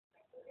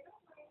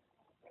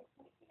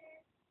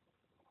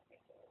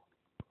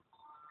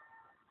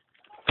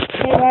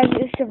Hey guys,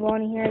 it's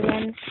Giovanni here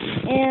again,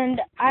 and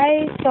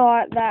I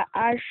thought that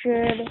I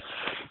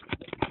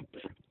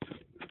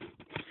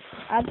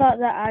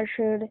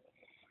should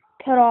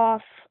cut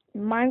off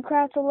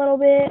Minecraft a little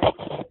bit,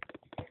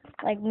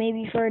 like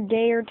maybe for a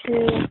day or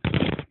two,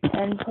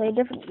 and play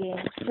different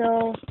games.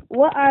 So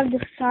what I've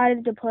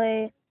decided to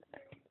play,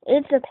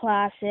 it's a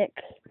classic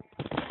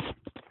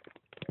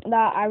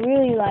that I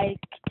really like,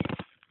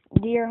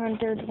 Deer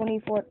Hunter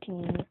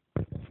 2014.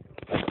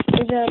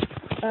 It's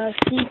a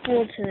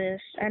sequel to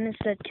this, and it's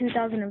the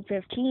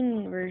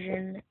 2015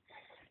 version,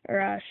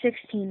 or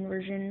 16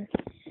 version,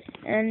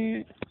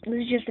 and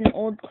this is just an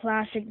old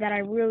classic that I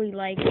really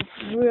like.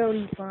 It's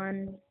really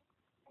fun,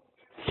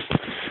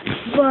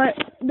 but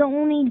the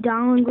only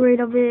downgrade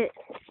of it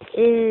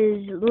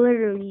is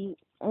literally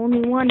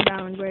only one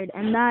downgrade,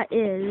 and that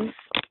is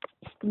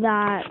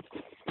that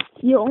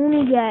you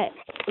only get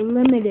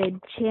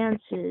limited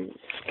chances.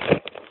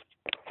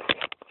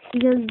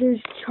 Because there's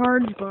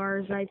charge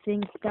bars, I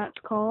think that's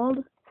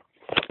called.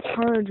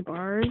 Charge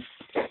bars.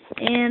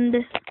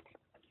 And,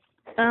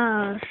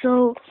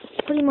 so,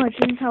 pretty much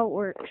this is how it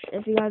works.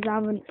 If you guys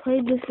haven't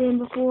played this game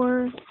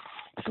before,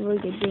 it's a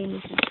really good game,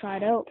 you should try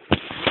it out.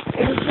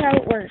 This is how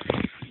it works.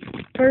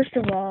 First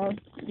of all,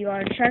 you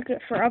gotta check it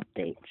for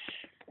updates.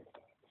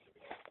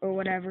 Or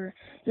whatever.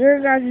 Your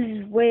guys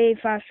is way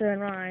faster than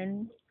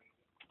mine.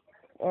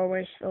 Or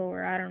way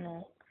slower, I don't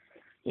know.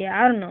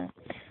 Yeah, I don't know.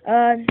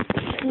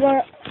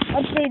 Well,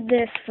 update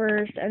this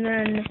first, and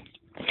then,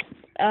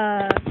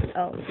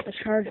 the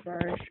charge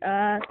bars.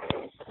 I'm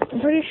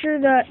pretty sure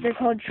that they're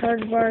called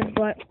charge bars,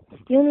 but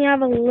you only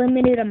have a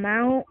limited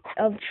amount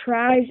of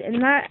tries,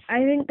 and I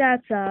think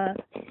that's, 10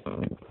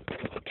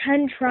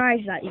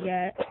 tries that you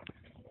get.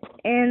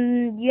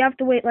 And you have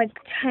to wait like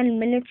 10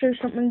 minutes or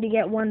something to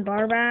get one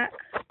bar back.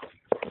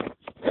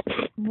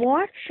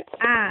 Watch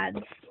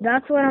ads.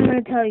 That's what I'm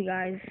gonna tell you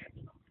guys.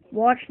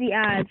 Watch the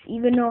ads,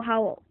 even though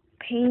how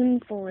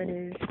painful it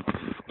is.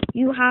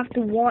 You have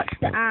to watch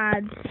the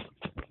ads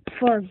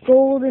for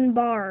golden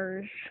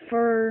bars,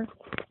 for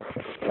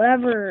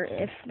whatever.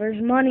 If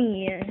there's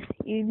money,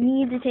 you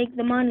need to take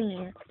the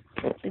money.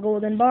 The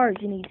golden bars,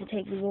 you need to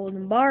take the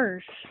golden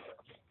bars.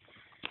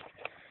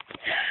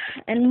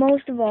 And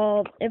most of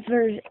all, if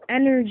there's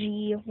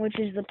energy, which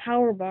is the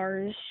power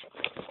bars,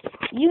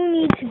 you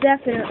need to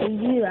definitely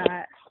do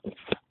that.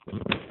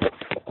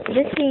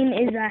 This game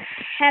is a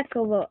heck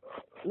of a,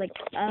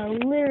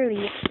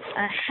 literally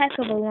a heck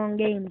of a long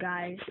game,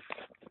 guys.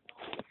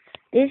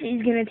 This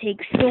is gonna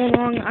take so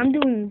long. I'm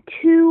doing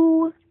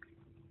two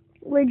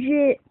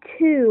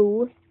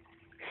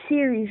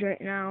series right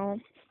now.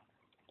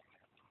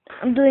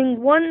 I'm doing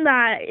one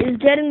that is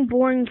getting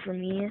boring for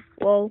me.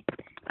 Well,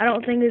 I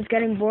don't think it's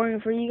getting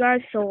boring for you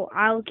guys, so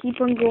I'll keep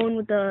on going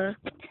with the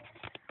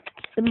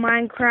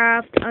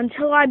Minecraft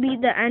until I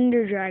beat the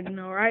Ender Dragon,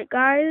 alright,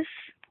 guys?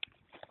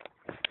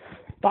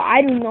 But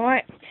I do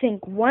not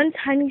think one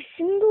tiny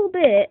single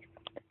bit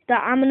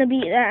that I'm gonna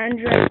beat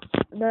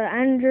the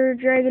Ender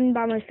Dragon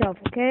by myself,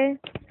 okay?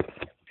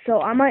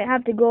 So I might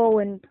have to go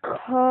and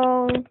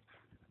call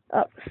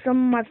up some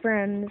of my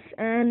friends.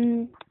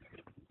 And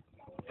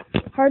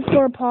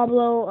Hardcore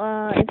Pablo,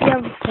 if you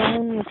have a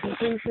phone, which I'm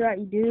pretty sure that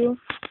you do,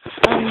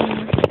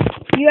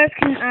 you guys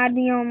can add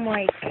me on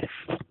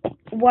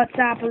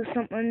WhatsApp or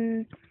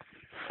something.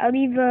 I'll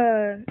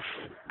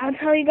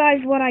tell you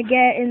guys what I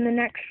get in the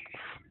next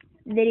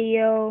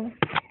video.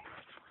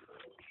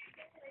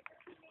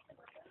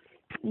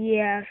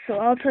 Yeah, so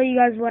I'll tell you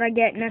guys what I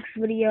get next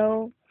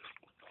video.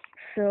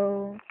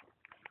 So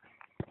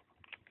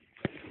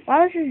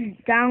while this is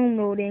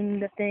downloading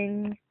the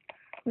thing,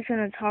 I'm just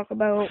gonna talk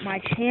about my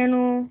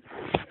channel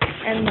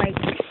and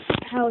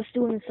how it's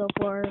doing so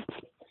far.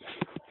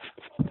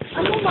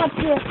 I'm on my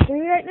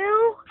PS3 right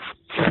now,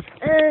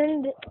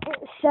 and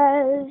it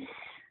says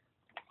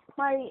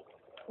my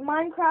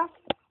Minecraft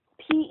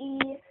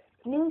PE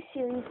new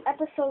series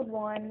episode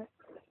 1.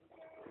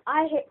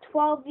 I hit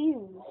 12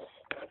 views.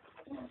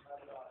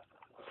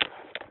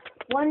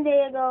 One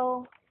day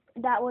ago,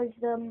 that was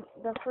the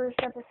first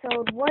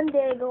episode. One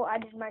day ago, I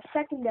did my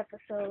second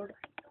episode.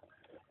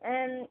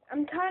 And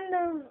I'm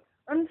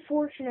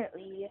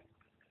unfortunately,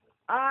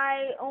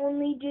 I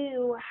only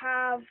do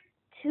have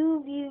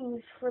 2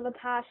 views for the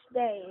past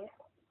day.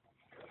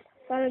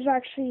 That is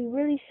actually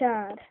really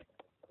sad.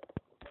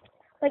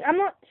 I'm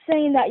not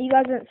saying that you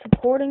guys aren't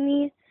supporting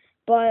me,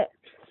 but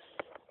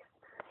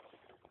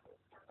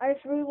I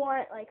just really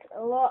want,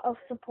 a lot of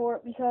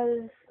support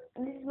because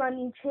this is my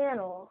new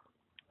channel,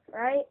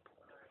 right?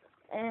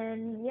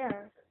 And,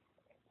 yeah.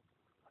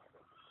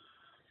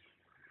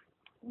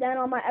 Then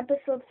on my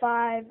episode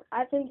 5,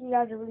 I think you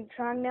guys are really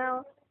trying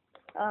now.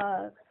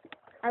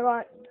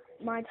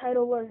 My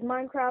title was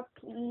Minecraft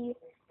PE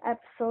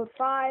episode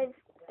 5,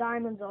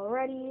 diamonds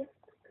already,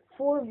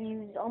 4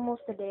 views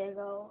almost a day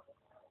ago.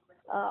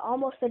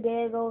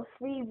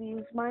 3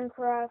 views,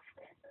 Minecraft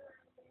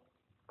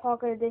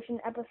Pocket Edition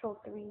episode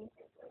 3.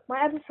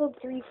 My episode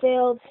 3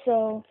 failed,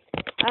 so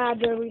I had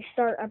to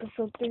restart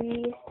episode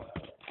 3.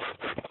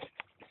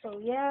 So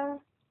yeah.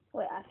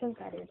 Wait, I think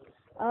I did.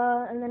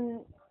 And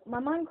then my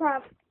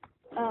Minecraft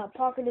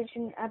Pocket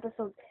Edition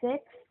episode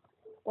 6,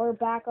 we're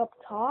back up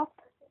top.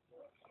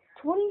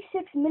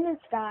 26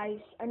 minutes, guys,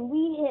 and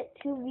we hit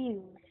 2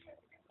 views.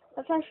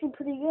 That's actually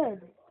pretty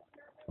good.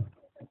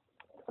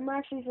 I'm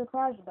actually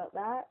surprised about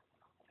that.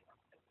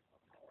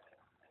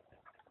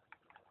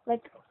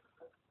 Like,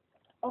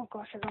 oh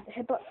gosh, I got the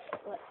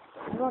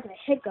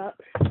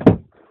hiccups.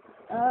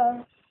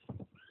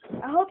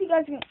 I hope you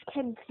guys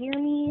can hear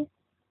me,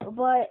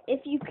 but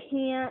if you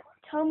can't,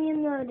 tell me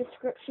in the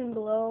description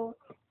below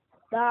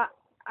that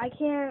I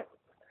can't,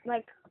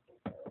 like,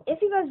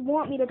 if you guys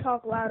want me to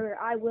talk louder,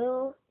 I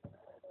will,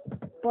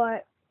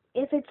 but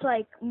if it's,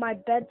 like, my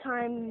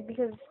bedtime,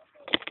 because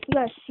you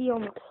guys see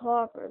on the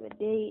clock, or the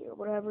date, or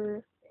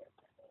whatever,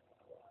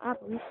 app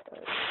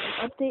restart.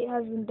 An update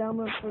has been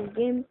downloaded for the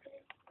game.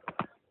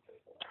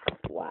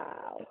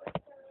 Wow.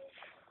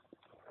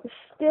 It's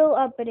still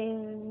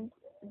updating.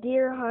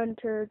 Deer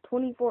Hunter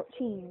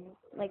 2014.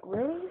 Like,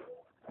 really?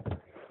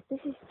 This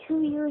is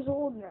 2 years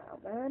old now,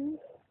 man.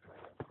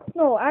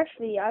 No,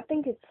 actually, I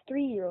think it's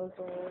 3 years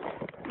old.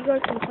 You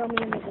guys can tell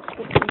me in the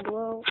description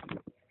below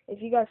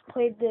if you guys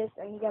played this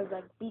and you guys,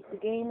 like, beat the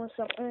game or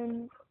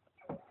something.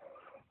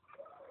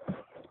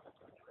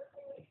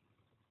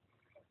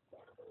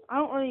 I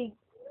don't really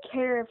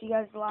care if you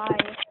guys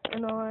lie or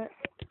not.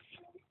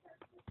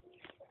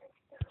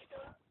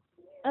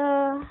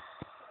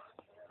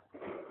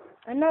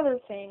 Another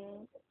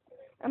thing.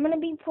 I'm gonna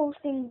be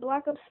posting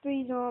Black Ops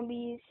 3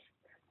 Zombies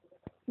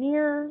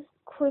near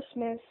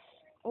Christmas.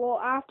 Well,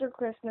 after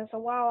Christmas, a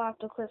while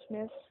after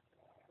Christmas.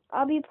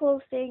 I'll be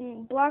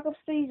posting Black Ops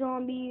 3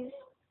 Zombies,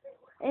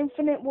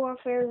 Infinite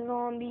Warfare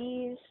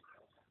Zombies.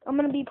 I'm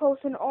gonna be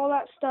posting all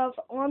that stuff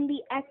on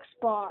the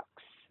Xbox.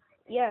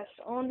 Yes,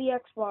 on the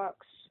Xbox.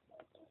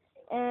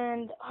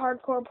 And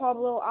Hardcore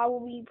Pablo, I'll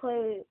be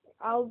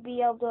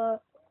able to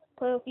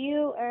play with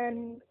you,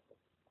 and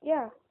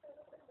yeah.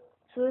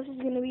 So this is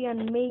gonna be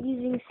an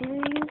amazing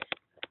series.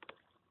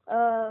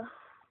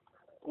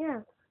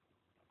 Yeah.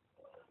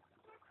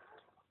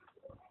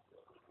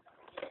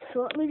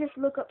 So let me just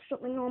look up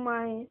something on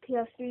my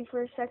PS3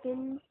 for a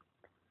second.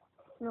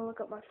 I'm gonna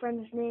look up my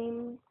friend's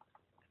name.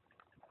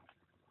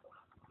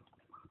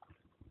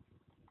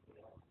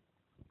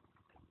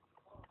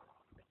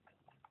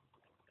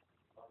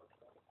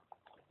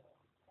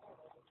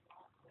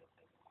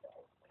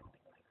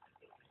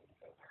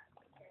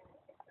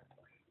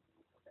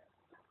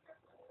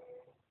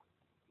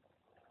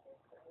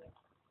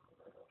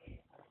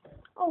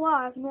 Oh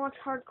wow, I can watch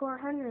Hardcore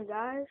Henry,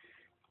 guys.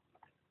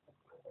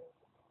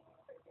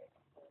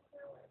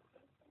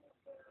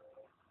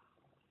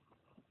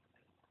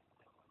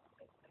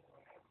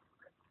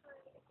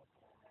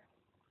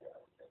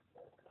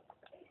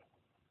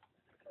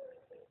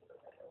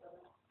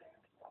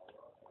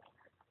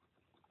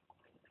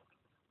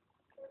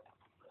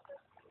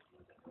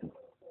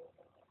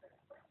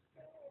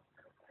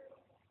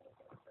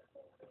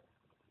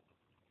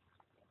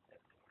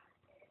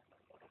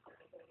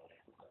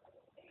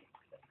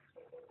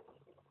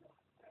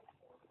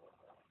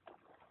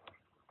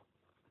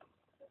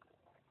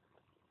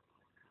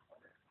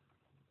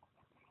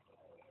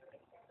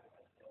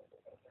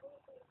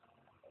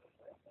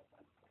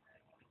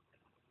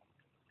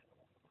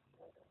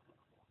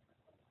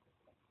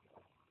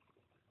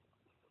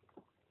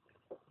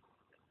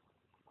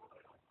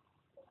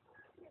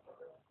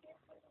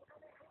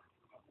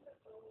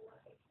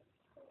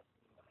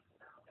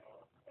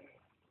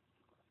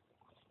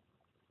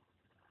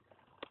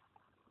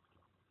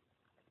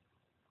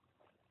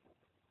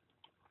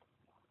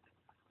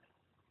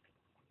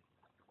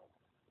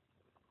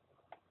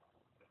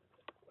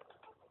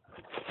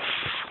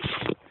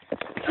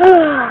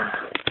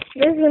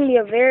 This is gonna be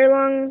a very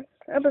long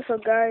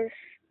episode, guys.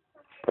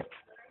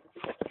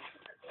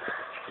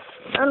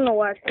 I don't know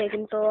why it's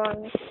taking so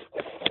long.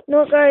 You know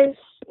what, guys?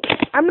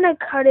 I'm gonna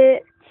cut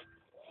it,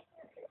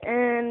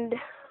 and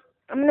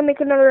I'm gonna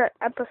make another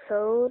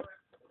episode.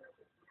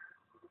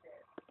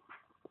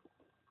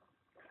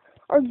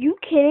 Are you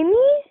kidding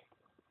me?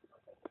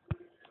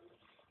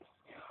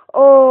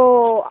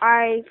 Oh,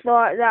 I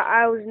thought that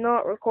I was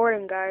not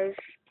recording, guys.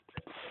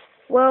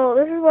 Well,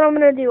 this is what I'm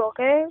gonna do,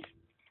 okay?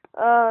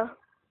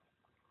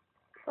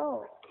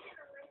 Oh,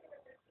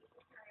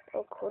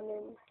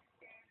 Conan.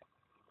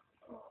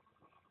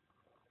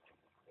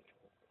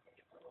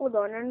 Hold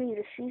on, I need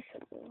to see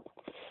something.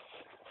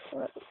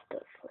 What is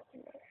this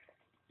looking at?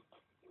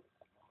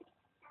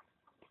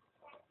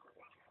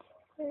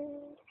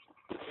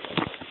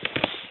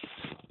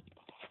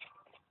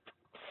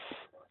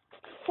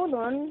 Hold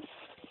on.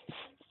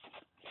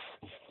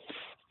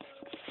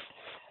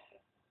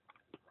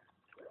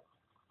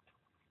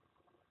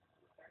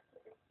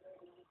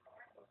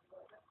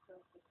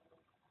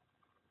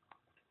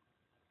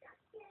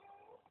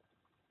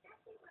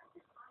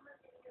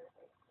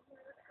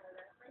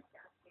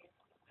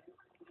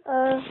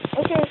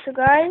 Okay, so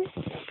guys,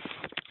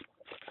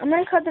 I'm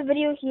gonna cut the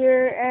video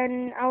here,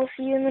 and I'll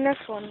see you in the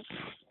next one.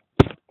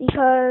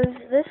 Because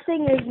this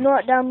thing is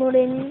not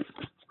downloading.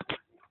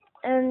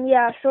 And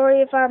yeah,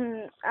 sorry if I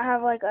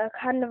have like a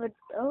kind of a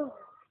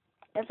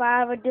if I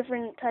have a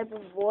different type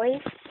of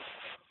voice.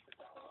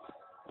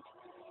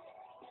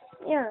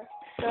 Yeah,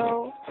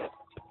 so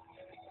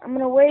I'm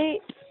gonna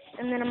wait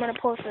and then I'm gonna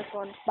post this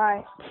one.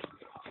 Bye.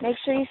 Make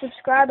sure you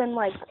subscribe and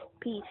like.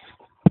 Peace.